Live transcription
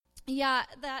Yeah,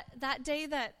 that day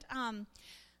that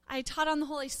I taught on the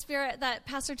Holy Spirit that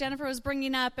Pastor Jennifer was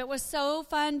bringing up, it was so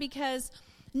fun because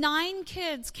 9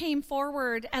 kids came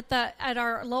forward at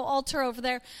our little altar over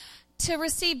there to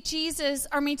receive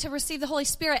to receive the Holy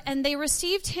Spirit, and they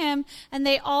received him, and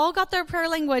they all got their prayer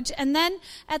language, and then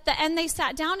at the end they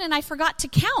sat down, and I forgot to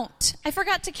count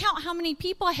how many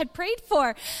people I had prayed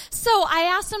for. So I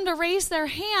asked them to raise their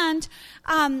hand,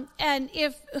 and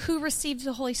who received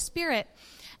the Holy Spirit.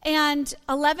 And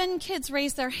 11 kids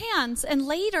raised their hands. And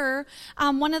later,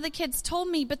 one of the kids told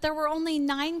me, but there were only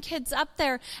 9 kids up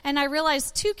there. And I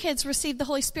realized 2 kids received the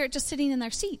Holy Spirit just sitting in their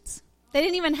seats. They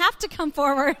didn't even have to come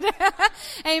forward.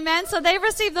 Amen. So they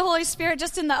received the Holy Spirit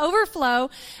just in the overflow.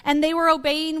 And they were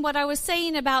obeying what I was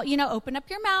saying about, open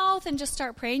up your mouth and just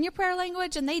start praying your prayer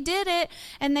language. And they did it.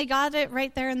 And they got it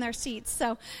right there in their seats.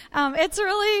 So it's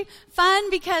really fun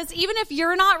because even if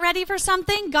you're not ready for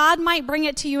something, God might bring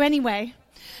it to you anyway.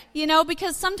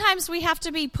 Because sometimes we have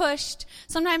to be pushed.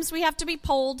 Sometimes we have to be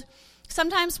pulled.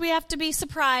 Sometimes we have to be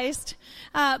surprised.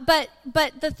 But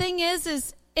the thing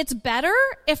is it's better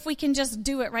if we can just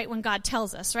do it right when God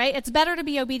tells us, right? It's better to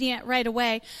be obedient right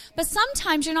away. But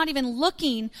sometimes you're not even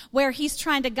looking where he's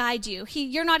trying to guide you.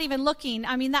 You're not even looking.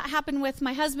 I mean, that happened with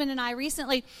my husband and I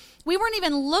recently. We weren't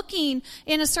even looking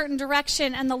in a certain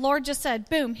direction, and the Lord just said,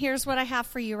 boom, here's what I have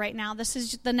for you right now. This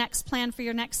is the next plan for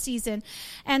your next season.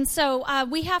 And so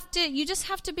you just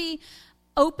have to be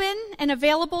open and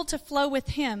available to flow with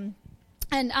him.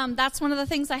 And that's one of the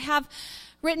things I have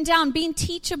written down, being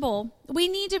teachable. We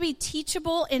need to be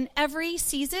teachable in every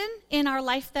season in our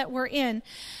life that we're in.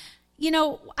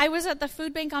 I was at the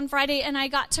food bank on Friday, and I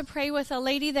got to pray with a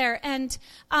lady there, and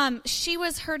she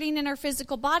was hurting in her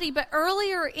physical body. But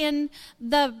earlier in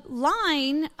the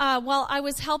line, while I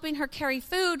was helping her carry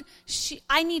food,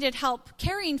 I needed help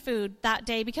carrying food that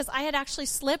day because I had actually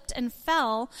slipped and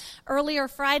fell earlier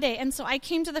Friday. And so I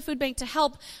came to the food bank to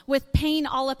help with pain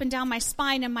all up and down my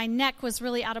spine, and my neck was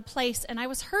really out of place, and I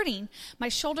was hurting. My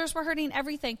shoulders were hurting,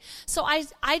 everything. So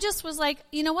I just was like,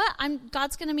 you know what?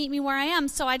 God's going to meet me where I am.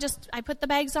 So I put the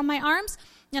bags on my arms,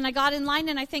 and I got in line,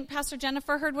 and I think Pastor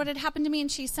Jennifer heard what had happened to me,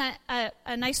 and she sent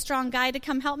a nice, strong guy to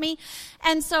come help me.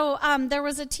 And so there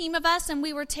was a team of us, and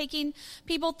we were taking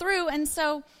people through. And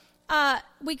so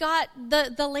we got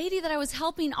the lady that I was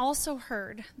helping also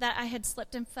heard that I had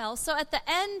slipped and fell. So at the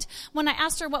end, when I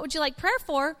asked her, what would you like prayer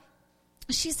for?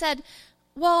 She said,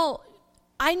 well,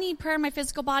 I need prayer in my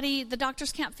physical body. The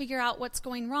doctors can't figure out what's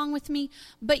going wrong with me,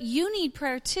 but you need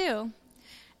prayer too.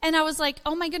 And I was like,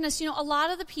 oh my goodness, a lot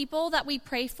of the people that we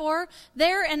pray for,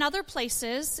 they're in other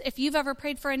places. If you've ever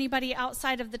prayed for anybody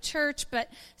outside of the church, but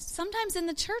sometimes in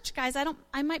the church, guys,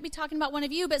 I might be talking about one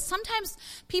of you, but sometimes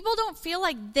people don't feel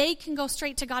like they can go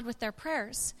straight to God with their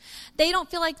prayers. They don't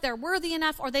feel like they're worthy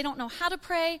enough, or they don't know how to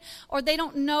pray, or they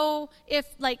don't know if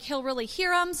he'll really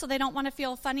hear them, so they don't want to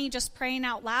feel funny just praying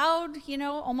out loud,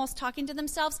 almost talking to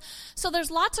themselves. So there's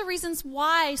lots of reasons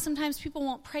why sometimes people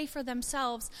won't pray for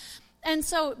themselves. And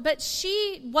so, but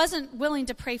she wasn't willing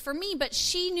to pray for me, but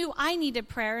she knew I needed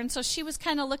prayer. And so she was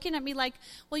kind of looking at me like,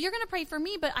 well, you're going to pray for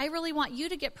me, but I really want you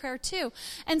to get prayer too.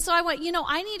 And so I went,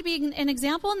 I need to be an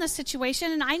example in this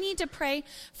situation, and I need to pray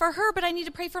for her, but I need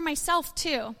to pray for myself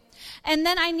too. And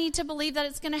then I need to believe that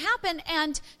it's going to happen,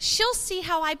 and she'll see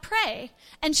how I pray.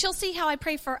 And she'll see how I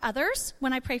pray for others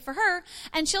when I pray for her,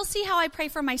 and she'll see how I pray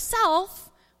for myself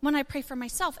when I pray for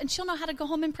myself, and she'll know how to go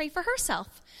home and pray for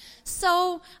herself.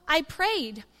 So I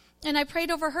prayed, and I prayed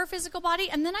over her physical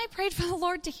body, and then I prayed for the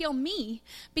Lord to heal me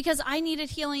because I needed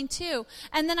healing too.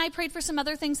 And then I prayed for some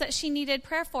other things that she needed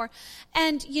prayer for.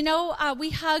 And,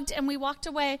 we hugged and we walked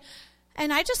away,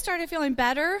 and I just started feeling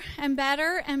better and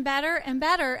better and better and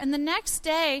better. And the next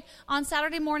day, on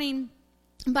Saturday morning,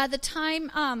 by the time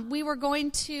we were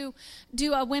going to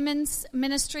do a women's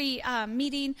ministry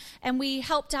meeting, and we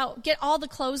helped out get all the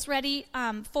clothes ready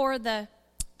for the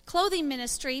clothing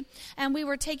ministry, and we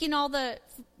were taking all the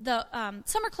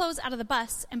summer clothes out of the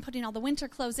bus and putting all the winter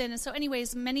clothes in. And so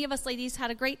anyways, many of us ladies had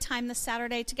a great time this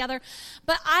Saturday together.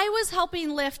 But I was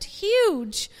helping lift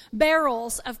huge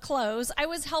barrels of clothes. I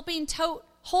was helping tote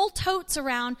whole totes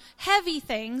around, heavy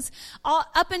things, all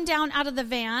up and down out of the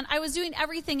van. I was doing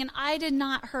everything, and I did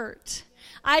not hurt.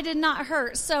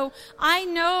 So I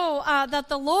know that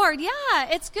the Lord,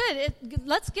 it's good.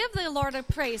 Let's give the Lord a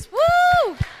praise.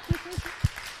 Woo!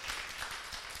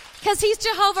 Because he's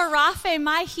Jehovah Rapha,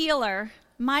 my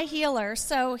healer.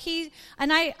 So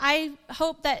I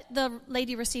hope that the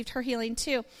lady received her healing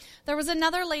too. There was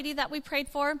another lady that we prayed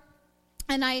for,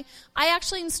 and I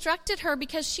actually instructed her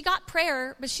because she got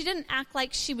prayer, but she didn't act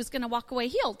like she was going to walk away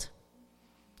healed.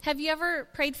 Have you ever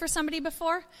prayed for somebody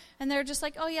before? And they're just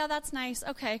like, oh, yeah, that's nice.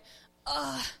 Okay.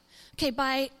 Okay,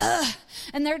 bye.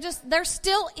 And they're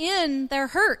still in their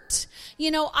hurt.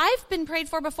 You know, I've been prayed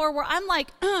for before where I'm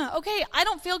like, okay, I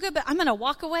don't feel good, but I'm going to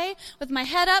walk away with my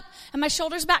head up and my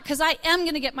shoulders back because I am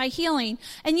going to get my healing.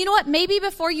 And you know what? Maybe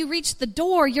before you reach the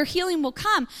door, your healing will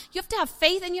come. You have to have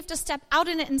faith and you have to step out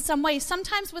in it in some way,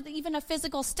 sometimes with even a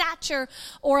physical stature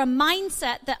or a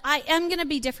mindset that I am going to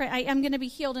be different, I am going to be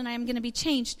healed, and I am going to be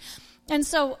changed. And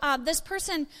so this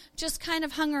person just kind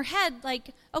of hung her head like,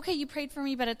 okay, you prayed for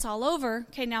me, but it's all over.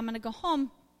 Okay, now I'm going to go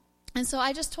home. And so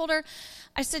I just told her,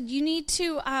 I said, you need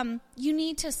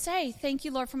to say, thank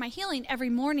you, Lord, for my healing every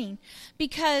morning.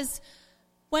 Because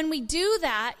when we do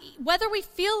that, whether we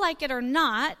feel like it or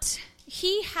not,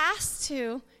 he has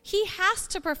to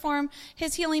perform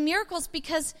his healing miracles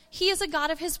because he is a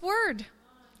God of his word.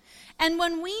 And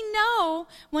when we know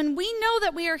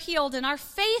that we are healed and our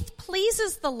faith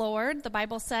pleases the Lord, the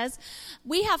Bible says,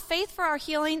 we have faith for our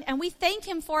healing and we thank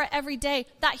him for it every day,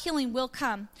 that healing will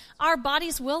come. Our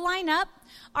bodies will line up,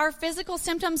 our physical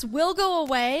symptoms will go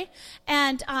away,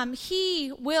 and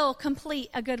he will complete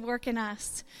a good work in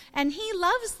us. And he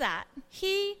loves that.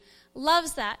 He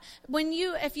loves that.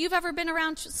 If you've ever been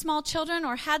around small children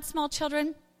or had small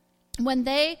children, when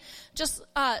they just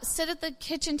sit at the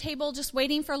kitchen table just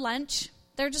waiting for lunch,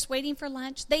 they're just waiting for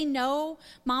lunch. They know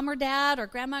mom or dad or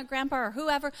grandma or grandpa or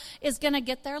whoever is going to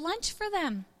get their lunch for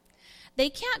them. They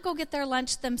can't go get their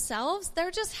lunch themselves.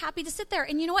 They're just happy to sit there.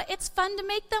 And you know what? It's fun to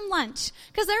make them lunch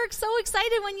because they're so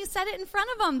excited when you set it in front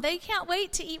of them. They can't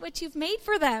wait to eat what you've made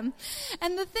for them.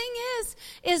 And the thing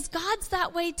is God's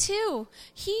that way too.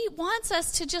 He wants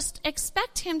us to just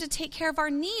expect him to take care of our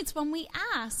needs when we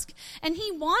ask. And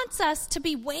he wants us to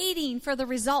be waiting for the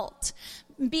result.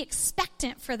 Be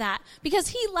expectant for that because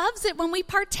he loves it when we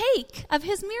partake of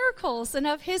his miracles and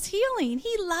of his healing.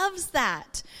 He loves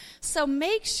that. So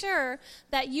make sure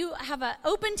that you have an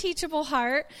open, teachable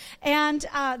heart and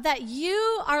that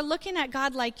you are looking at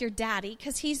God like your daddy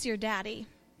because he's your daddy.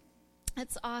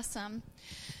 It's awesome.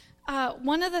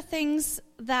 One of the things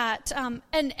that,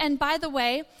 and by the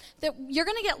way, that you're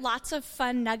going to get lots of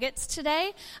fun nuggets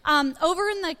today. Over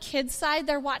in the kids' side,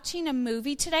 they're watching a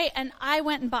movie today, and I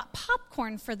went and bought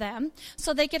popcorn for them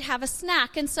so they could have a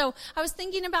snack. And so I was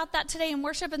thinking about that today in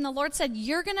worship, and the Lord said,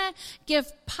 you're going to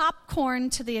give popcorn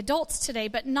to the adults today,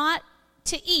 but not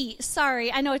to eat.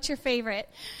 Sorry, I know it's your favorite.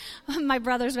 My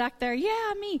brother's back there.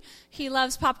 Yeah, me. He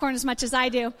loves popcorn as much as I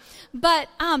do. But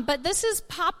this is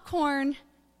popcorn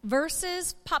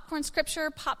verses, popcorn scripture,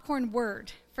 popcorn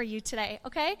word for you today,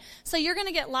 okay? So you're going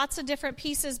to get lots of different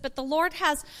pieces, but the Lord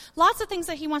has lots of things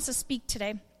that he wants to speak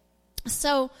today.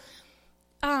 So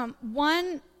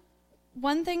one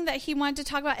thing that he wanted to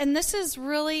talk about, and this is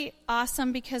really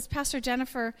awesome because Pastor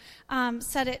Jennifer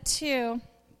said it too,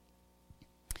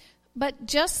 but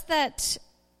just that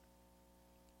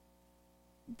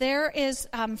there is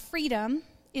freedom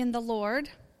in the Lord.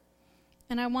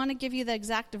 And I want to give you the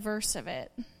exact verse of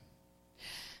it.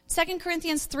 2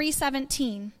 Corinthians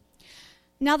 3:17.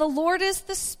 Now the Lord is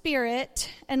the Spirit,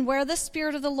 and where the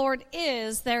Spirit of the Lord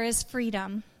is, there is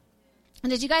freedom.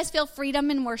 And did you guys feel freedom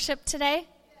in worship today?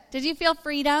 Did you feel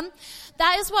freedom?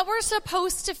 That is what we're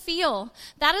supposed to feel.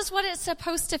 That is what it's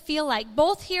supposed to feel like,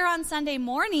 both here on Sunday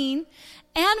morning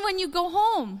and when you go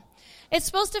home. It's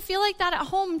supposed to feel like that at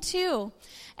home too.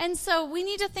 And so we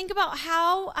need to think about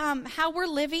how we're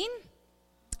living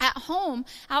at home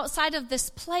outside of this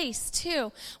place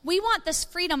too. We want this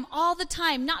freedom all the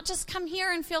time, not just come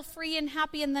here and feel free and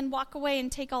happy and then walk away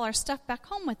and take all our stuff back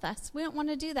home with us. We don't want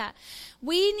to do that.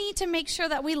 We need to make sure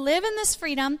that we live in this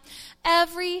freedom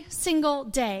every single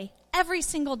day. Every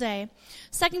single day.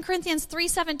 2 Corinthians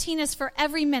 3:17 is for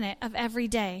every minute of every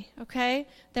day, okay?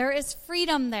 There is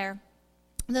freedom there.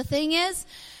 The thing is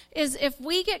if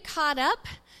we get caught up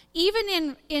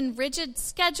even in rigid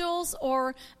schedules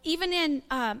or even in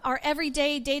our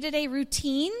everyday, day-to-day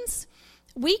routines,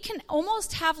 we can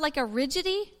almost have like a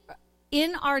rigidity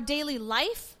in our daily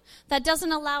life that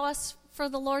doesn't allow us for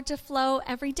the Lord to flow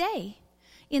every day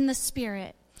in the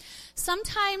Spirit.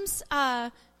 Sometimes,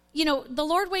 the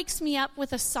Lord wakes me up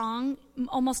with a song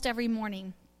almost every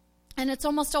morning. And it's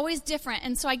almost always different.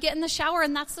 And so I get in the shower,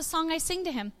 and that's the song I sing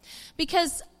to him.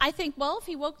 Because I think, well, if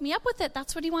he woke me up with it,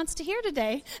 that's what he wants to hear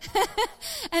today.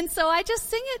 And so I just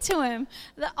sing it to him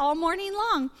all morning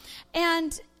long.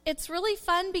 And it's really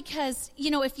fun because,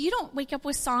 if you don't wake up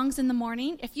with songs in the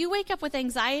morning, if you wake up with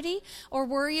anxiety or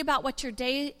worry about what your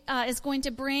day is going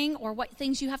to bring or what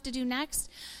things you have to do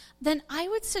next, then I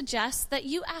would suggest that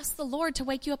you ask the Lord to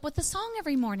wake you up with a song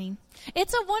every morning.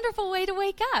 It's a wonderful way to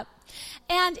wake up.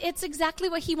 And it's exactly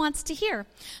what he wants to hear.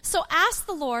 So ask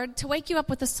the Lord to wake you up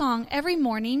with a song every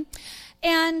morning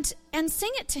and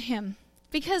sing it to him,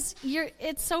 because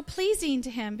it's so pleasing to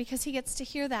him, because he gets to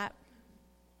hear that.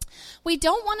 We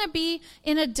don't want to be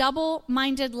in a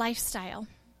double-minded lifestyle.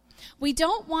 We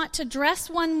don't want to dress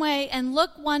one way and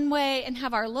look one way and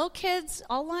have our little kids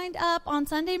all lined up on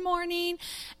Sunday morning,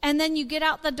 and then you get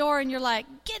out the door and you're like,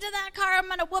 get to that car, I'm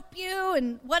going to whoop you,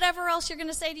 and whatever else you're going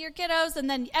to say to your kiddos, and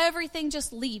then everything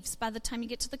just leaves by the time you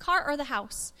get to the car or the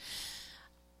house.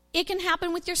 It can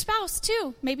happen with your spouse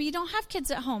too. Maybe you don't have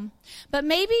kids at home, but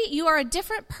maybe you are a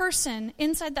different person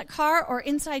inside that car or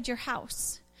inside your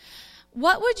house.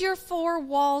 What would your four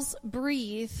walls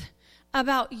breathe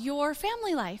about your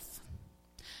family life?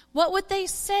 What would they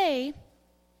say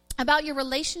about your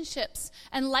relationships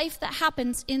and life that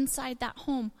happens inside that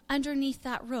home, underneath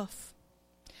that roof?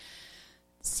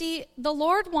 See, the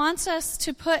Lord wants us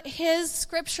to put his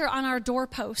scripture on our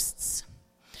doorposts.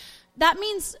 That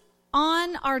means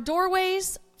on our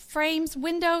doorways, frames,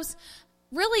 windows,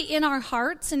 really in our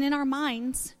hearts and in our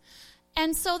minds.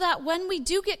 And so that when we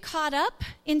do get caught up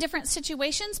in different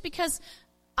situations, because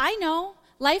I know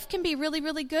life can be really,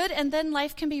 really good, and then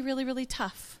life can be really, really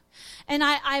tough. And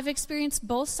I've experienced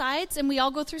both sides, and we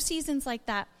all go through seasons like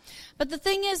that. But the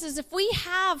thing is if we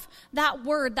have that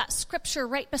word, that scripture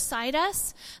right beside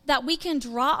us that we can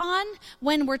draw on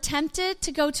when we're tempted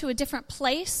to go to a different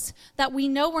place that we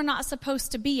know we're not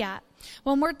supposed to be at,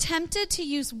 when we're tempted to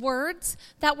use words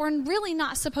that we're really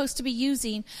not supposed to be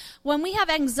using, when we have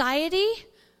anxiety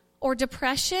or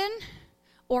depression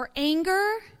or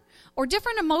anger or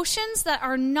different emotions that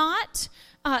are not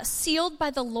sealed by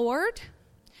the Lord,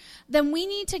 then we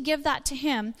need to give that to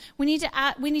him. We need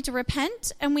to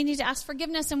repent, and we need to ask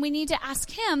forgiveness, and we need to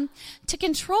ask him to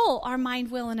control our mind,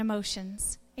 will, and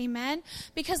emotions. Amen?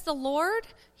 Because the Lord,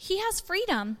 he has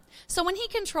freedom. So when he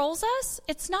controls us,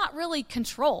 it's not really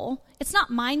control. It's not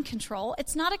mind control.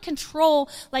 It's not a control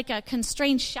like a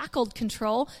constrained, shackled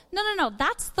control. No.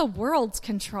 That's the world's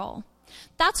control.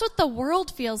 That's what the world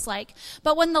feels like.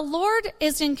 But when the Lord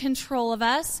is in control of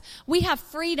us, we have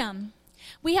freedom.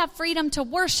 We have freedom to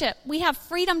worship. We have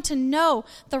freedom to know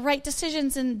the right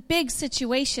decisions in big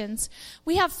situations.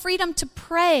 We have freedom to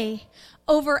pray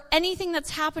over anything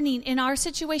that's happening in our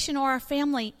situation or our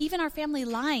family, even our family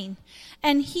line.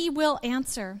 And he will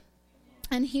answer,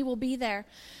 and he will be there.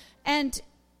 And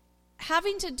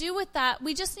having to do with that,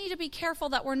 we just need to be careful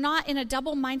that we're not in a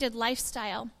double-minded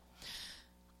lifestyle.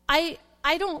 I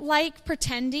don't like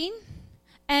pretending.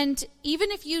 And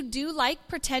even if you do like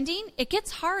pretending, it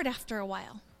gets hard after a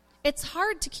while. It's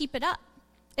hard to keep it up.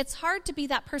 It's hard to be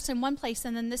that person one place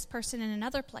and then this person in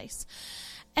another place.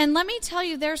 And let me tell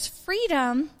you, there's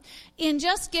freedom in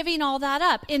just giving all that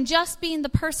up, in just being the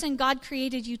person God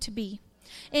created you to be,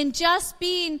 in just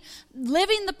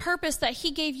living the purpose that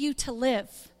he gave you to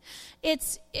live.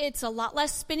 It's a lot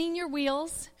less spinning your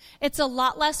wheels. It's a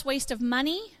lot less waste of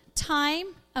money, time,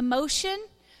 emotion,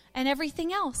 and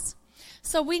everything else.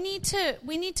 So we need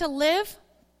to live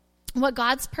what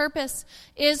God's purpose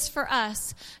is for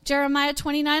us. Jeremiah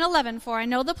 29:11, for I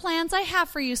know the plans I have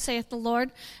for you, saith the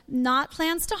Lord, not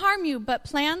plans to harm you, but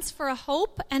plans for a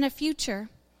hope and a future.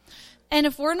 And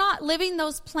if we're not living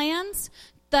those plans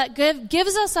that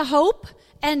gives us a hope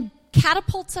and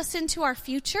catapults us into our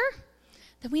future,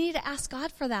 then we need to ask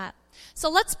God for that. So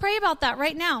let's pray about that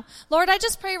right now. Lord, I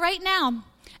just pray right now,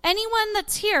 anyone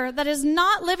that's here that is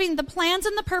not living the plans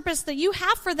and the purpose that you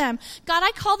have for them, God,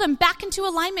 I call them back into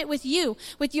alignment with you,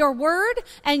 with your word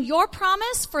and your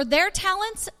promise for their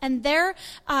talents and their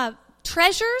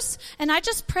treasures. And I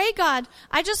just pray, God,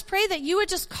 that you would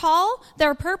just call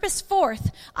their purpose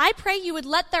forth. I pray you would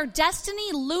let their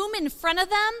destiny loom in front of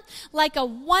them like a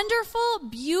wonderful,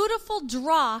 beautiful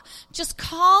draw, just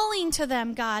calling to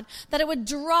them, God, that it would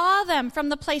draw them from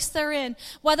the place they're in,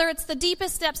 whether it's the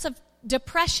deepest depths of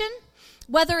depression,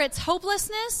 whether it's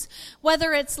hopelessness,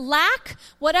 whether it's lack,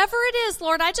 whatever it is,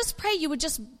 Lord, I just pray you would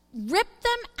just rip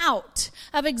them out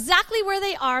of exactly where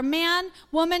they are, man,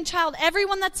 woman, child,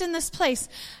 everyone that's in this place.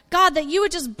 God, that you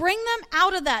would just bring them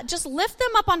out of that, just lift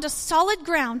them up onto solid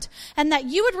ground, and that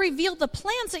you would reveal the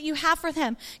plans that you have for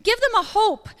them. Give them a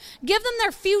hope, give them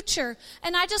their future.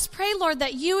 And I just pray, Lord,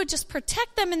 that you would just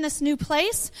protect them in this new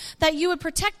place, that you would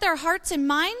protect their hearts and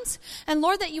minds, and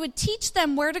Lord, that you would teach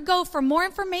them where to go for more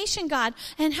information, God,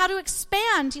 and how to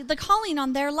expand the calling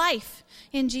on their life.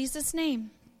 In Jesus'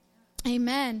 name.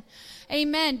 Amen.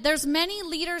 Amen. There's many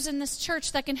leaders in this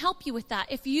church that can help you with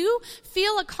that. If you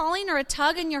feel a calling or a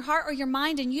tug in your heart or your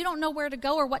mind and you don't know where to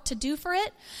go or what to do for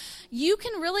it, you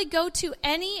can really go to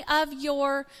any of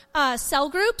your cell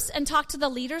groups and talk to the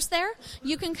leaders there.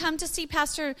 You can come to see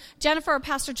Pastor Jennifer or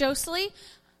Pastor Jocelyn.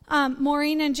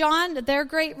 Maureen and John, they're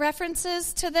great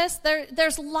references to this.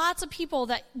 There's lots of people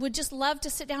that would just love to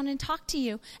sit down and talk to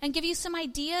you and give you some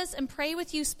ideas and pray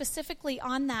with you specifically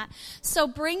on that. So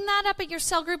bring that up at your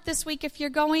cell group this week if you're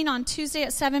going on Tuesday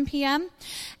at 7 p.m.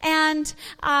 And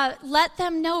let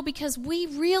them know, because we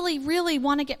really, really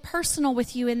want to get personal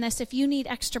with you in this if you need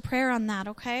extra prayer on that,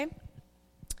 okay?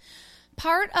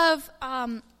 Part of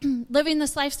living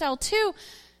this lifestyle too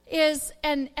is,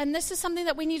 and this is something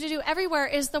that we need to do everywhere,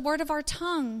 is the word of our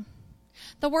tongue.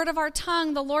 The word of our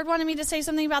tongue. The Lord wanted me to say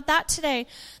something about that today,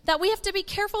 that we have to be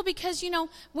careful because,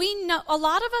 we know, a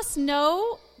lot of us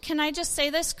know, can I just say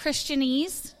this,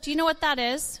 Christianese? Do you know what that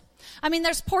is? I mean,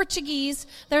 there's Portuguese,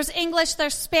 there's English,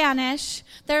 there's Spanish,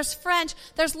 there's French,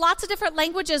 there's lots of different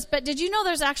languages, but did you know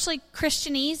there's actually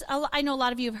Christianese? I know a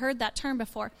lot of you have heard that term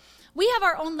before. We have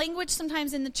our own language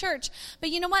sometimes in the church, but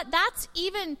you know what? That's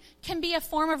even can be a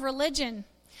form of religion.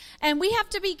 And we have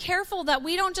to be careful that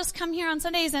we don't just come here on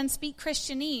Sundays and speak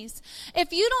Christianese.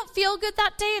 If you don't feel good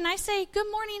that day and I say,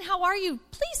 good morning, how are you?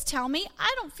 Please tell me,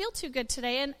 I don't feel too good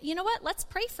today. And you know what? Let's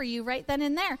pray for you right then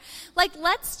and there. Like,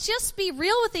 let's just be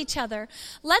real with each other.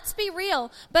 Let's be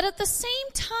real. But at the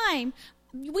same time,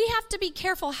 we have to be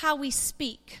careful how we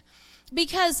speak.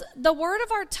 Because the word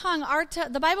of our tongue,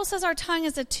 the Bible says our tongue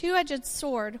is a two-edged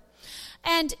sword.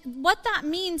 And what that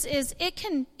means is it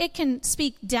can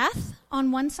speak death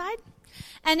on one side,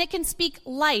 and it can speak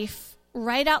life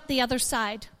right out the other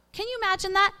side. Can you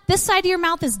imagine that? This side of your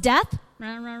mouth is death,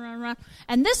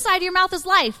 and this side of your mouth is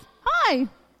life. Hi.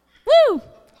 Woo.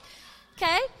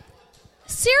 Okay?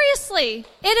 Seriously,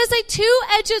 it is a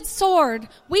two-edged sword.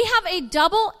 We have a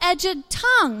double-edged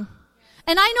tongue.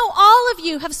 And I know all of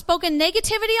you have spoken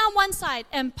negativity on one side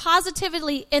and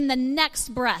positivity in the next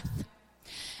breath.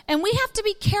 And we have to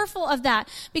be careful of that,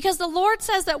 because the Lord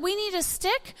says that we need to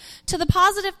stick to the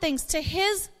positive things, to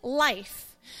His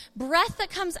life. Breath that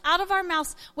comes out of our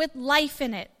mouths with life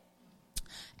in it.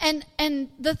 And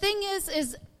the thing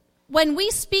is when we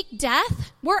speak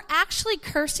death, we're actually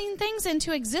cursing things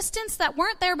into existence that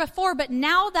weren't there before, but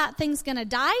now that thing's going to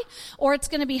die, or it's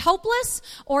going to be hopeless,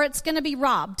 or it's going to be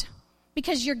robbed.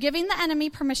 Because you're giving the enemy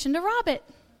permission to rob it.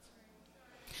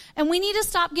 And we need to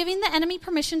stop giving the enemy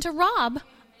permission to rob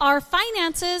our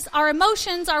finances, our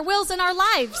emotions, our wills, and our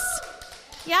lives.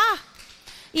 Yeah.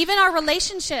 Even our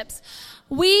relationships.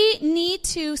 We need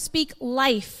to speak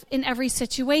life in every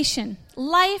situation.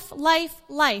 Life, life,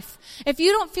 life. If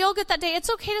you don't feel good that day, it's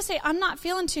okay to say, I'm not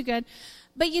feeling too good.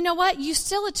 But you know what? You're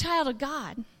still a child of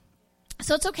God.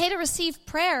 So it's okay to receive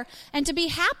prayer and to be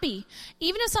happy.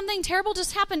 Even if something terrible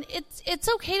just happened, it's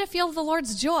okay to feel the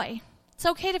Lord's joy. It's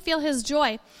okay to feel His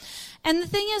joy. And the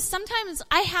thing is, sometimes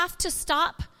I have to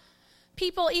stop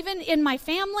people, even in my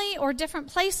family or different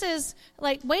places,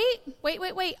 like, wait.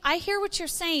 I hear what you're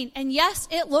saying. And yes,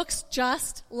 it looks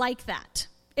just like that.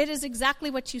 It is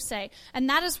exactly what you say. And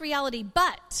that is reality.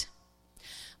 But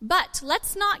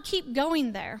let's not keep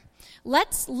going there.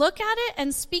 Let's look at it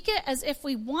and speak it as if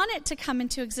we want it to come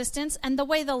into existence and the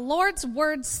way the Lord's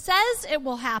word says it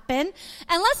will happen.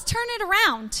 And let's turn it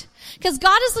around. Because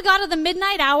God is the God of the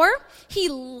midnight hour. He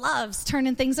loves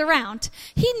turning things around.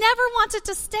 He never wants it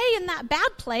to stay in that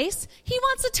bad place. He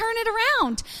wants to turn it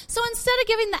around. So instead of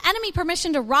giving the enemy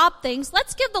permission to rob things,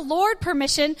 let's give the Lord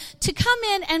permission to come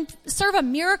in and serve a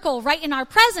miracle right in our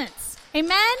presence.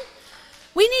 Amen?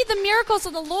 We need the miracles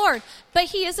of the Lord, but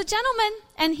He is a gentleman,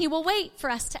 and He will wait for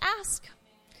us to ask.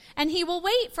 And He will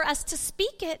wait for us to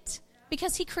speak it,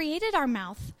 because He created our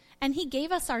mouth, and He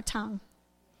gave us our tongue.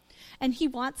 And He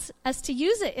wants us to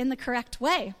use it in the correct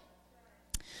way.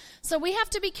 So we have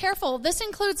to be careful. This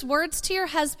includes words to your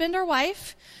husband or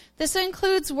wife. This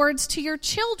includes words to your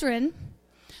children.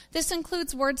 This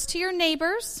includes words to your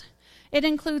neighbors. It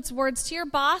includes words to your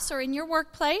boss or in your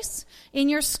workplace, in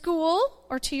your school,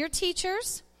 or to your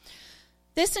teachers.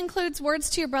 This includes words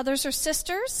to your brothers or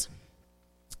sisters.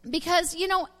 Because,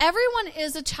 everyone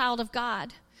is a child of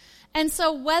God. And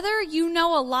so whether you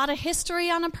know a lot of history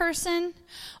on a person,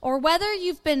 or whether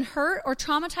you've been hurt or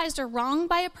traumatized or wronged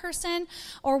by a person,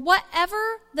 or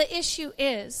whatever the issue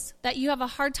is that you have a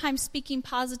hard time speaking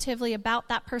positively about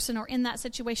that person or in that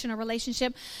situation or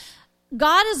relationship,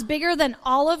 God is bigger than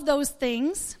all of those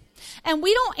things. And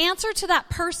we don't answer to that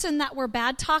person that we're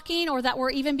bad talking or that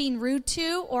we're even being rude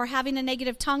to or having a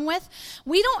negative tongue with.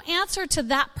 We don't answer to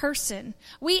that person.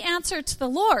 We answer to the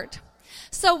Lord.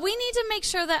 So we need to make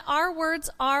sure that our words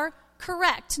are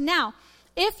correct. Now,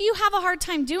 if you have a hard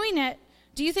time doing it,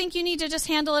 do you think you need to just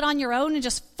handle it on your own and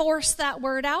just force that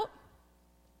word out?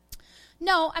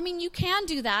 No, I mean, you can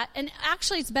do that. And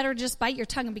actually, it's better to just bite your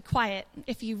tongue and be quiet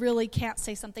if you really can't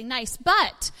say something nice.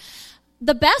 But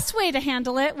the best way to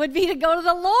handle it would be to go to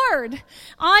the Lord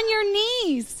on your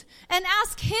knees and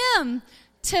ask him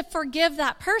to forgive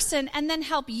that person, and then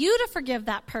help you to forgive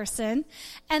that person,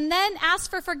 and then ask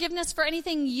for forgiveness for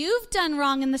anything you've done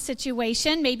wrong in the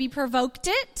situation, maybe provoked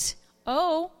it.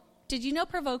 Oh, did you know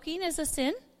provoking is a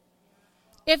sin?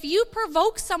 If you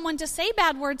provoke someone to say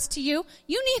bad words to you,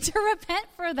 you need to repent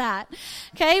for that.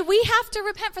 Okay? We have to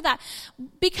repent for that.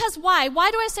 Because why? Why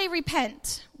do I say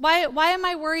repent? Why am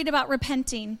I worried about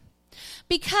repenting?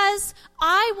 Because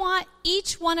I want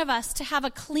each one of us to have a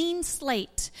clean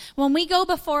slate when we go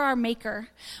before our Maker.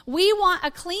 We want a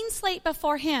clean slate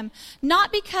before him,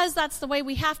 not because that's the way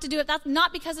we have to do it. That's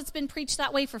not because it's been preached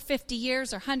that way for 50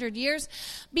 years or 100 years,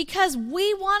 because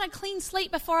we want a clean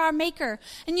slate before our Maker.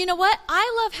 And you know what?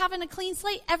 I love having a clean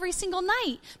slate every single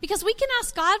night, because we can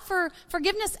ask God for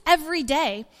forgiveness every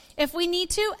day. If we need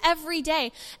to, every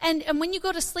day. And when you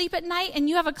go to sleep at night and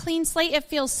you have a clean slate, it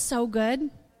feels so good.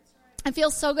 It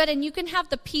feels so good, and you can have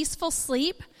the peaceful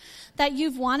sleep that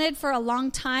you've wanted for a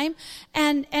long time.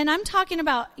 And I'm talking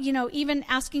about, even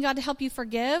asking God to help you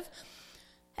forgive.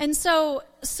 And so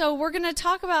we're going to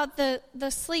talk about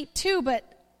the sleep too,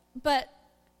 but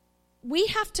we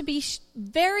have to be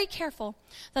very careful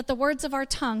that the words of our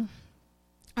tongue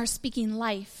are speaking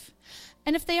life.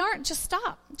 And if they aren't, just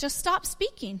stop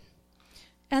speaking.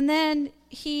 And then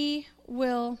he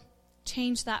will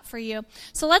change that for you.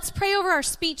 So let's pray over our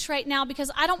speech right now, because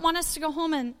I don't want us to go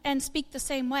home and speak the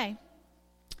same way.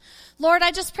 Lord,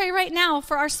 I just pray right now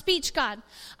for our speech, God.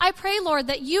 I pray, Lord,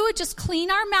 that you would just clean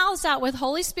our mouths out with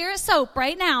Holy Spirit soap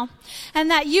right now,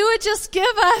 and that you would just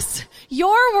give us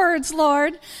your words,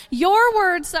 Lord, your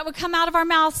words that would come out of our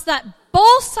mouths, that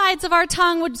both sides of our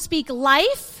tongue would speak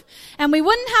life, and we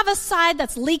wouldn't have a side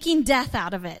that's leaking death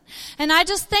out of it. And I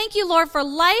just thank you, Lord, for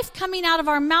life coming out of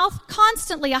our mouth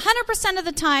constantly, 100% of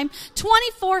the time,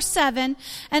 24/7.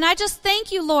 And I just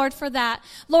thank you, Lord, for that.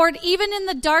 Lord, even in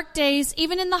the dark days,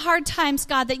 even in the hard times,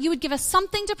 God, that you would give us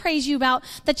something to praise you about,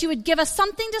 that you would give us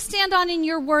something to stand on in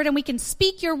your word, and we can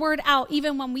speak your word out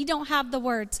even when we don't have the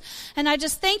words. And I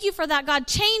just thank you for that, God.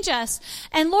 Change us.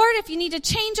 And Lord, if you need to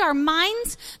change our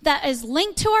minds, that is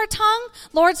linked to our tongue,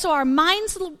 Lord, so our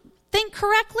minds think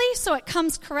correctly, so it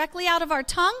comes correctly out of our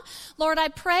tongue. Lord, I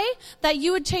pray that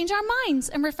you would change our minds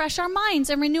and refresh our minds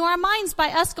and renew our minds by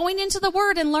us going into the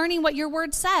word and learning what your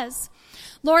word says.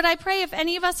 Lord, I pray if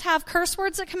any of us have curse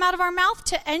words that come out of our mouth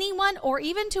to anyone or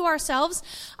even to ourselves,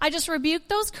 I just rebuke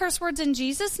those curse words in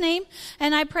Jesus' name.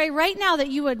 And I pray right now that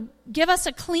you would give us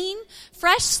a clean,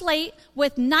 fresh slate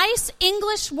with nice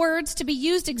English words to be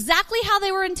used exactly how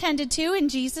they were intended to, in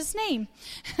Jesus' name.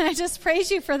 And I just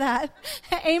praise you for that.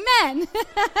 Amen.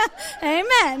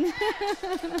 Amen.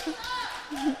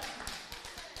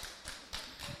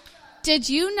 Did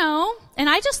you know, and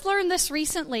I just learned this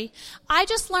recently, I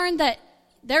just learned that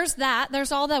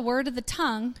there's all the word of the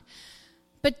tongue.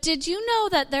 But did you know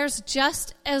that there's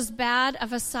just as bad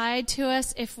of a side to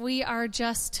us if we are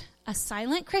just a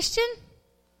silent Christian?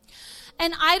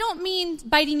 And I don't mean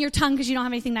biting your tongue because you don't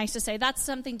have anything nice to say. That's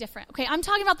something different. Okay, I'm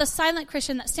talking about the silent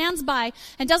Christian that stands by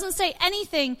and doesn't say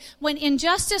anything when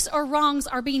injustice or wrongs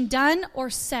are being done or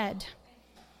said.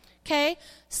 Okay?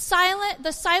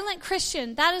 The silent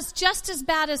Christian, that is just as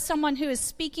bad as someone who is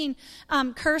speaking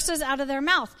curses out of their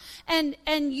mouth. And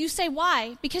you say,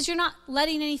 why? Because you're not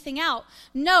letting anything out.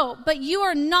 No, but you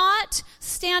are not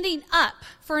standing up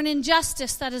for an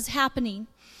injustice that is happening.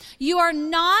 You are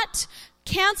not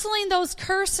canceling those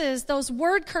curses, those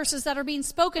word curses that are being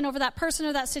spoken over that person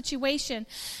or that situation.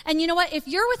 And you know what? If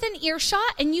you're within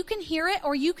earshot and you can hear it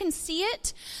or you can see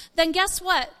it, then guess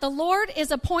what? The Lord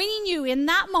is appointing you in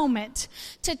that moment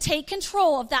to take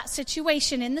control of that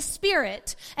situation in the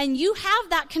spirit. And you have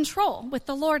that control with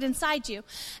the Lord inside you.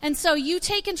 And so you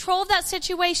take control of that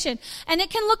situation. And it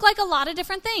can look like a lot of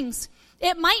different things.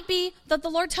 It might be that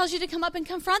the Lord tells you to come up and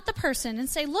confront the person and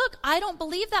say, look, I don't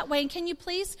believe that way, and can you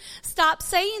please stop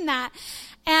saying that?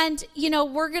 And,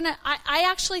 I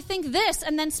actually think this,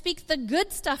 and then speak the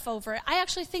good stuff over it. I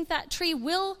actually think that tree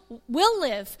will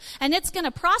live, and it's going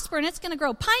to prosper, and it's going to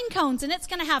grow pine cones, and it's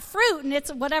going to have fruit, and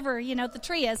it's whatever, the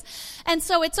tree is. And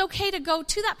so it's okay to go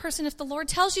to that person if the Lord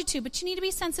tells you to, but you need to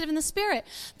be sensitive in the spirit.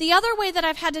 The other way that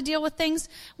I've had to deal with things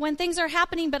when things are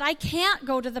happening, but I can't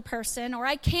go to the person, or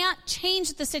I can't change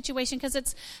the situation because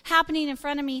it's happening in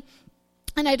front of me,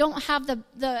 and I don't have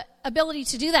the ability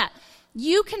to do that.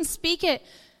 you can speak it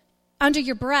under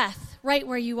your breath right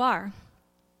where you are.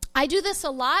 I do this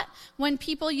a lot when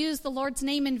people use the Lord's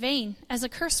name in vain as a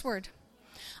curse word.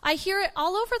 I hear it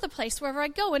all over the place wherever I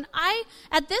go. And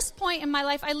at this point in my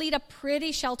life, I lead a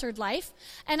pretty sheltered life,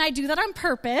 and I do that on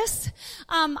purpose.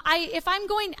 If I'm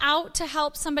going out to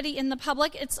help somebody in the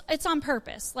public, it's on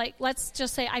purpose. Like, let's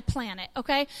just say I plan it,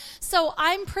 okay? So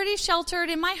I'm pretty sheltered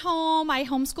in my home. I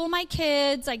homeschool my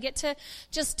kids. I get to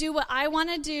just do what I want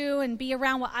to do and be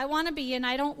around what I want to be, and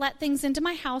I don't let things into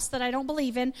my house that I don't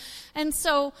believe in. And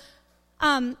so,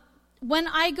 when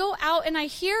I go out and I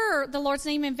hear the Lord's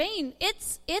name in vain,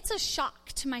 it's a shock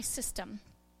to my system.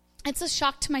 It's a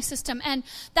shock to my system. And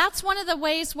that's one of the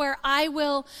ways where I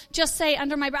will just say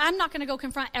under my breath, I'm not going to go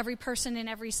confront every person in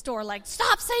every store like,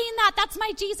 stop saying that, that's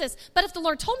my Jesus. But if the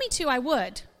Lord told me to, I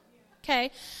would.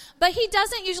 Okay? But he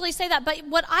doesn't usually say that. But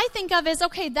what I think of is,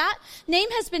 okay, that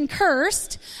name has been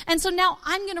cursed, and so now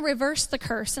I'm going to reverse the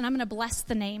curse, and I'm going to bless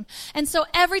the name. And so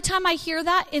every time I hear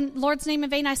that in Lord's name in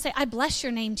vain, I say, I bless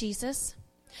your name, Jesus.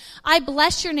 I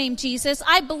bless your name, Jesus.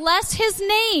 I bless his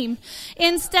name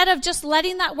instead of just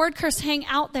letting that word curse hang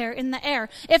out there in the air.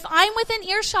 If I'm within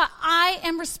earshot, I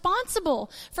am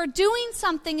responsible for doing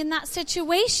something in that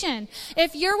situation.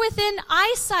 If you're within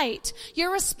eyesight,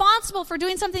 you're responsible for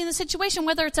doing something in the situation,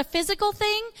 whether it's a physical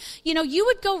thing. You know, you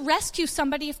would go rescue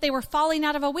somebody if they were falling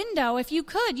out of a window. If you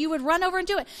could, you would run over and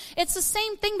do it. It's the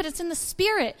same thing, but it's in the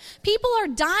spirit. People are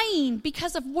dying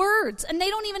because of words, and they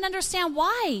don't even understand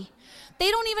why. They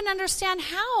don't even understand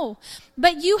how.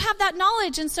 But you have that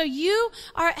knowledge, and so you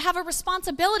have a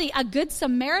responsibility, a good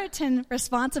Samaritan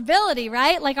responsibility,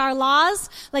 right? Like our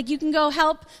laws, like you can go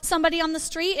help somebody on the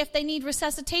street if they need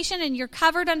resuscitation, and you're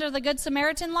covered under the Good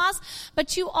Samaritan laws.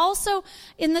 But you also,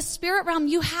 in the spirit realm,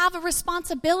 you have a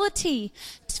responsibility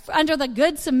under the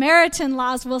Good Samaritan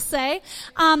laws, we'll say,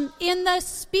 in the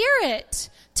spirit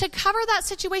to cover that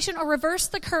situation or reverse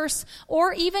the curse,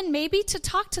 or even maybe to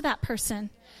talk to that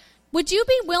person. Would you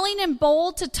be willing and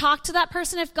bold to talk to that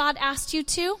person if God asked you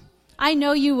to? I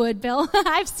know you would, Bill.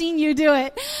 I've seen you do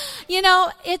it. You know,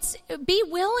 it's be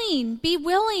willing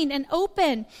and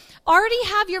open. Already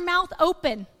have your mouth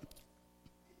open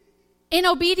in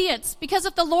obedience. Because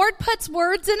if the Lord puts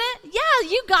words in it, yeah,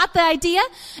 you got the idea.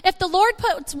 If the Lord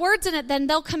puts words in it, then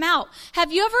they'll come out.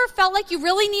 Have you ever felt like you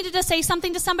really needed to say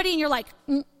something to somebody and you're like,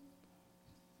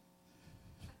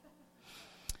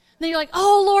 Then you're like,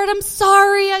 oh, Lord, I'm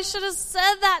sorry. I should have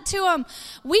said that to him.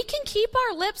 We can keep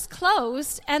our lips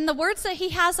closed, and the words that he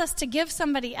has us to give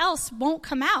somebody else won't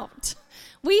come out.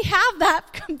 We have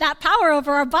that power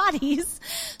over our bodies.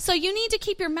 So you need to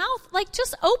keep your mouth, like,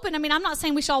 just open. I mean, I'm not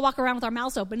saying we should all walk around with our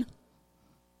mouths open.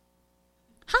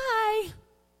 Hi.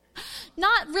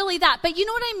 Not really that, but you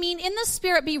know what I mean? In the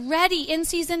spirit, be ready in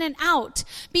season and out.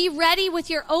 Be ready with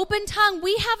your open tongue.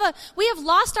 We have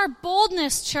lost our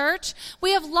boldness, church.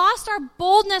 We have lost our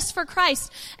boldness for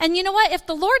Christ. And you know what? If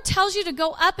the Lord tells you to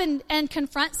go up and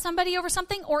confront somebody over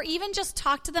something, or even just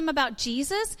talk to them about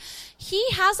Jesus, he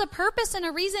has a purpose and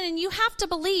a reason, and you have to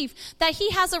believe that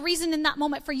he has a reason in that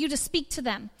moment for you to speak to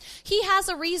them. He has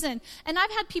a reason. And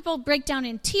I've had people break down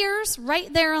in tears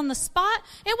right there on the spot.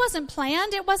 It wasn't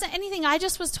planned. It wasn't anything. I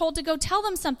just was told to go tell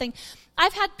them something.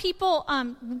 I've had people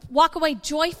walk away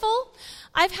joyful.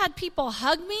 I've had people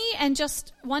hug me and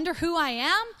just wonder who I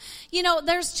am. You know,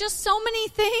 there's just so many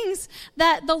things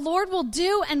that the Lord will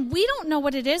do, and we don't know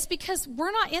what it is because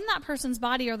we're not in that person's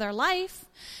body or their life.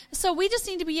 So we just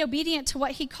need to be obedient to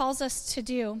what he calls us to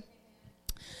do.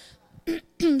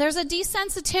 There's a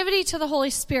desensitivity to the Holy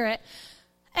Spirit,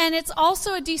 and it's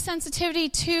also a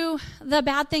desensitivity to the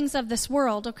bad things of this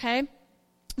world, okay?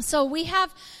 So we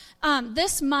have,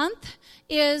 this month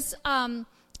is, at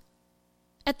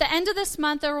the end of this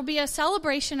month, there will be a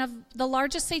celebration of the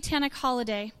largest satanic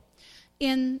holiday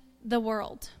in the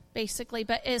world, basically,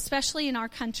 but especially in our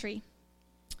country.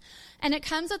 And it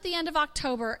comes at the end of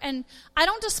October, and I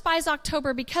don't despise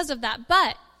October because of that,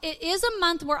 but it is a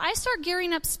month where I start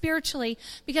gearing up spiritually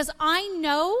because I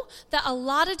know that a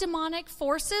lot of demonic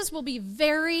forces will be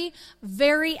very,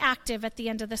 very active at the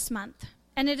end of this month.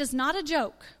 And it is not a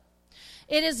joke.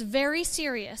 It is very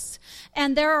serious.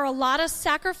 And there are a lot of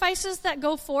sacrifices that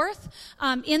go forth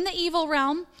in the evil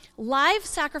realm. Live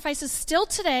sacrifices still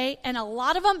today, and a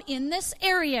lot of them in this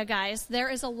area, guys. There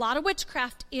is a lot of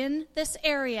witchcraft in this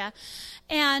area.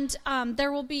 And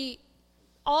there will be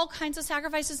all kinds of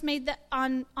sacrifices made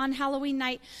on Halloween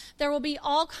night. There will be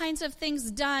all kinds of things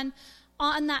done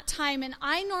on that time. And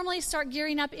I normally start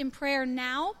gearing up in prayer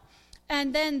now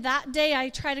And then that day I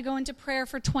try to go into prayer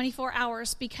for 24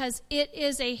 hours because it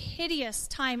is a hideous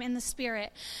time in the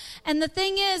spirit. And the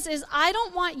thing is I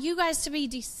don't want you guys to be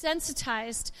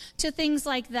desensitized to things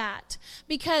like that.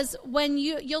 Because when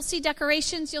you'll see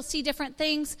decorations, you'll see different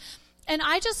things. And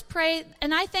I just pray,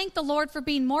 and I thank the Lord for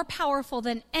being more powerful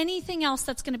than anything else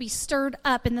that's going to be stirred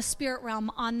up in the spirit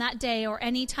realm on that day or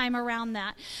any time around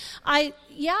that. I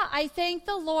thank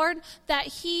the Lord that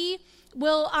He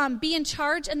will be in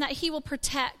charge and that He will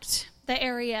protect the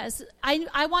areas.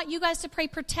 I want you guys to pray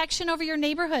protection over your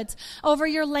neighborhoods, over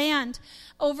your land,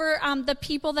 over the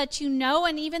people that you know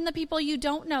and even the people you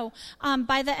don't know.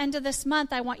 By the end of this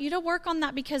month, I want you to work on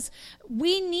that because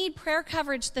we need prayer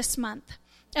coverage this month.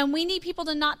 And we need people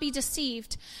to not be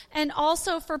deceived. And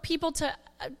also for people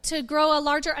to grow a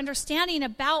larger understanding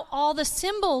about all the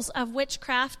symbols of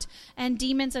witchcraft and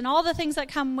demons and all the things that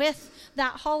come with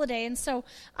that holiday. And so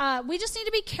we just need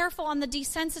to be careful on the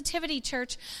desensitivity,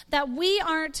 church, that we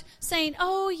aren't saying,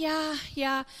 oh,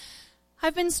 yeah,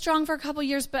 I've been strong for a couple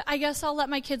years, but I guess I'll let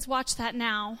my kids watch that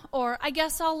now. Or I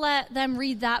guess I'll let them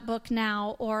read that book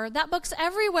now. Or that book's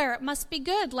everywhere. It must be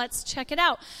good. Let's check it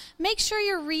out. Make sure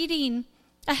you're reading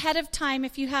ahead of time.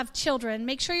 If you have children,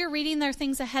 make sure you're reading their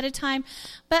things ahead of time.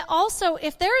 But also,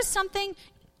 if there is something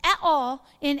at all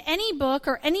in any book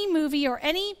or any movie or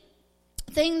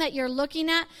anything that you're looking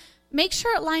at, make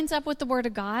sure it lines up with the Word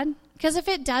of God. Because if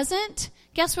it doesn't,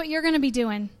 guess what you're going to be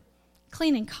doing?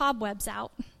 Cleaning cobwebs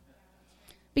out.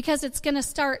 Because it's going to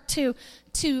start to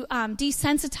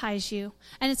desensitize you.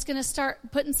 And it's going to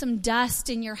start putting some dust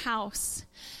in your house.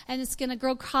 And it's going to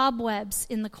grow cobwebs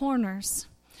in the corners.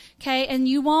 Okay, and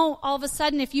you won't, all of a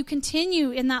sudden, if you continue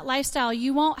in that lifestyle,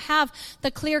 you won't have the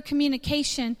clear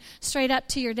communication straight up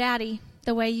to your daddy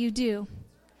the way you do.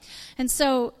 And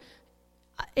so,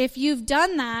 if you've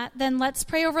done that, then let's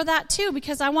pray over that too,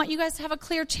 because I want you guys to have a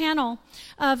clear channel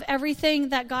of everything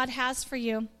that God has for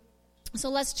you. So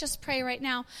let's just pray right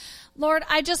now. Lord,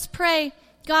 I just pray,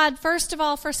 God, first of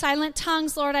all, for silent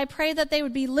tongues, Lord, I pray that they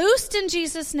would be loosed in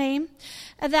Jesus' name,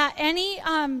 that any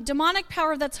demonic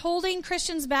power that's holding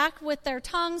Christians back with their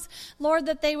tongues, Lord,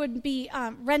 that they would be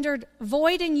rendered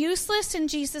void and useless in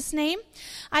Jesus' name.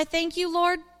 I thank you,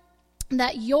 Lord,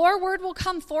 that your word will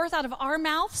come forth out of our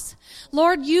mouths.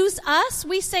 Lord, use us.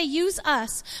 We say use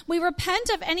us. We repent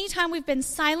of any time we've been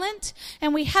silent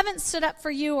and we haven't stood up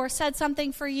for you or said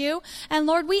something for you. And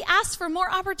Lord, we ask for more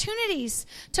opportunities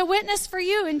to witness for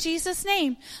you in Jesus'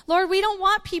 name. Lord, we don't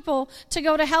want people to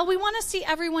go to hell. We want to see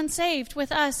everyone saved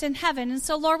with us in heaven. And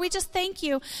so, Lord, we just thank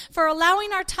you for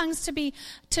allowing our tongues to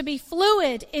be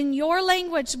fluid in your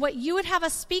language, what you would have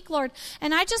us speak, Lord.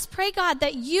 And I just pray, God,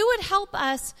 that you would help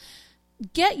us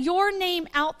get your name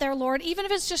out there, Lord, even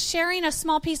if it's just sharing a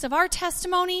small piece of our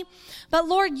testimony. But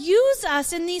Lord, use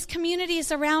us in these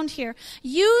communities around here.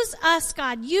 Use us,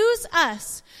 God. Use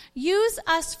us. Use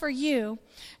us for you.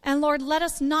 And Lord, let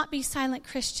us not be silent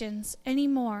Christians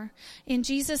anymore in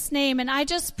Jesus' name. And I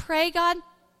just pray, God,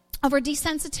 over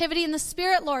desensitivity in the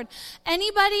spirit, Lord.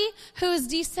 Anybody who is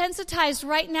desensitized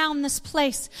right now in this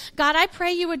place, God, I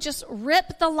pray you would just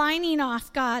rip the lining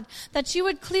off, God, that you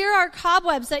would clear our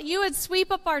cobwebs, that you would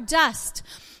sweep up our dust.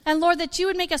 And Lord, that you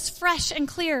would make us fresh and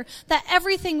clear, that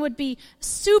everything would be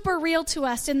super real to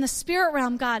us in the spirit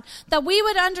realm, God. That we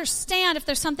would understand if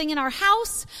there's something in our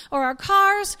house or our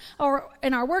cars or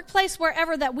in our workplace,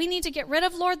 wherever that we need to get rid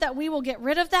of, Lord, that we will get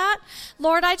rid of that.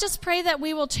 Lord, I just pray that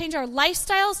we will change our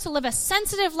lifestyles to live a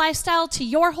sensitive lifestyle to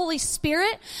your Holy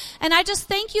Spirit. And I just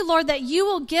thank you, Lord, that you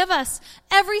will give us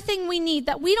everything we need,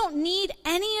 that we don't need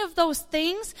any of those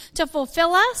things to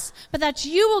fulfill us, but that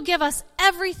you will give us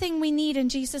everything we need in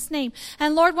Jesus' name.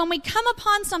 And Lord, when we come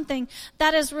upon something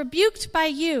that is rebuked by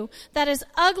you, that is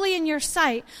ugly in your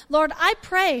sight, Lord, I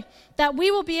pray that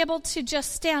we will be able to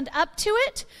just stand up to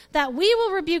it, that we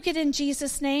will rebuke it in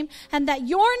Jesus' name, and that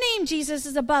your name, Jesus,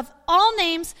 is above all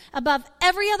names, above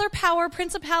every other power,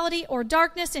 principality, or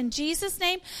darkness in Jesus'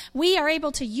 name. We are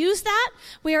able to use that.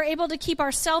 We are able to keep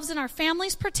ourselves and our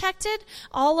families protected,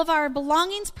 all of our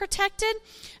belongings protected.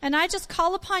 And I just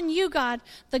call upon you, God,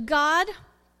 the God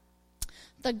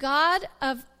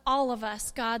of all of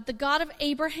us, God, the God of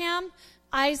Abraham,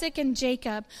 Isaac, and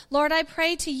Jacob. Lord, I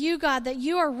pray to you, God, that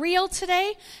you are real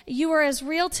today. You are as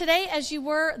real today as you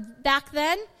were back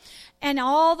then and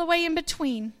all the way in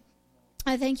between.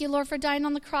 I thank you, Lord, for dying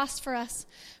on the cross for us,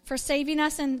 for saving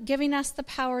us and giving us the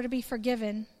power to be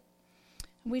forgiven.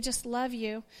 We just love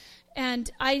you.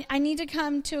 And I need to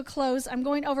come to a close. I'm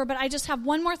going over, but I just have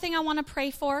one more thing I want to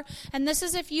pray for. And this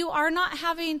is if you are not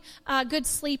having good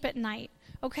sleep at night.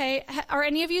 Okay? Are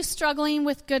any of you struggling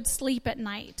with good sleep at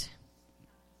night?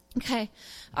 Okay.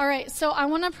 All right. So I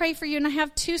want to pray for you, and I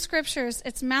have two scriptures.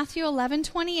 It's Matthew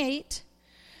 11:28.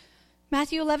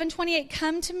 Matthew 11:28.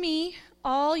 Come to me,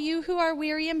 all you who are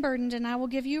weary and burdened, and I will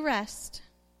give you rest.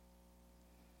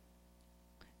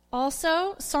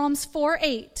 Also, Psalms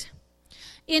 4:8.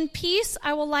 In peace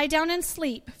I will lie down and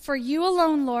sleep, for you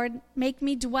alone, Lord, make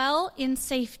me dwell in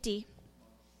safety.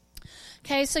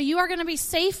 Okay, so you are going to be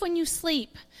safe when you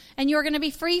sleep, and you are going to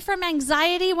be free from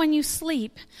anxiety when you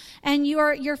sleep, and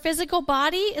your physical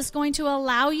body is going to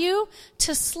allow you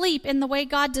to sleep in the way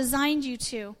God designed you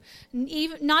to.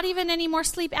 Not even any more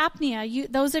sleep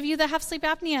apnea. Those of you that have sleep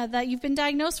apnea, that you've been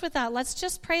diagnosed with that, let's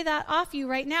just pray that off you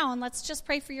right now, and let's just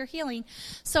pray for your healing.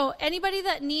 So anybody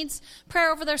that needs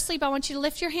prayer over their sleep, I want you to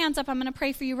lift your hands up. I'm going to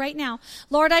pray for you right now.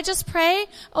 Lord, I just pray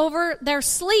over their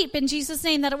sleep in Jesus'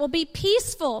 name, that it will be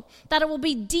peaceful, that it will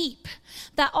be deep,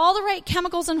 that all the right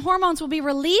chemicals and hormones will be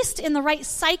released in the right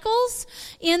cycles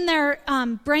in their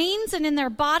brains and in their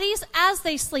bodies as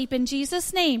they sleep in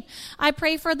Jesus' name. I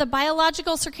pray for the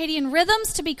biological circadian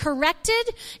rhythms to be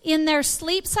corrected in their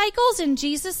sleep cycles in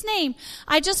Jesus' name.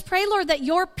 I just pray, Lord, that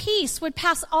your peace would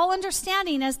pass all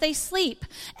understanding as they sleep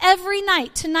every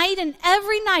night, tonight and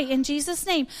every night in Jesus'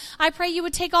 name. I pray you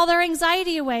would take all their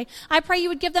anxiety away. I pray you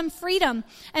would give them freedom.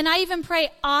 And I even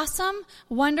pray awesome,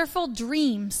 wonderful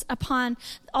dreams upon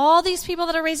all these people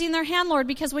that are raising their hand, Lord,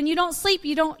 because when you don't sleep,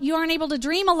 you aren't able to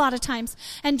dream a lot of times.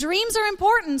 And dreams are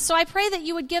important. So I pray that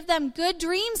you would give them good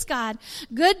dreams, God,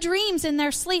 good dreams in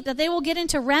their sleep, that they will get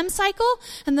into REM cycle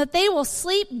and that they will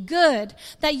sleep good,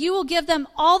 that you will give them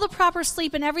all the proper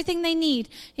sleep and everything they need.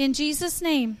 In Jesus'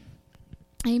 name,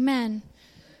 amen.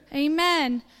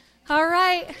 Amen. All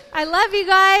right. I love you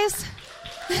guys.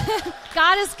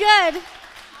 God is good.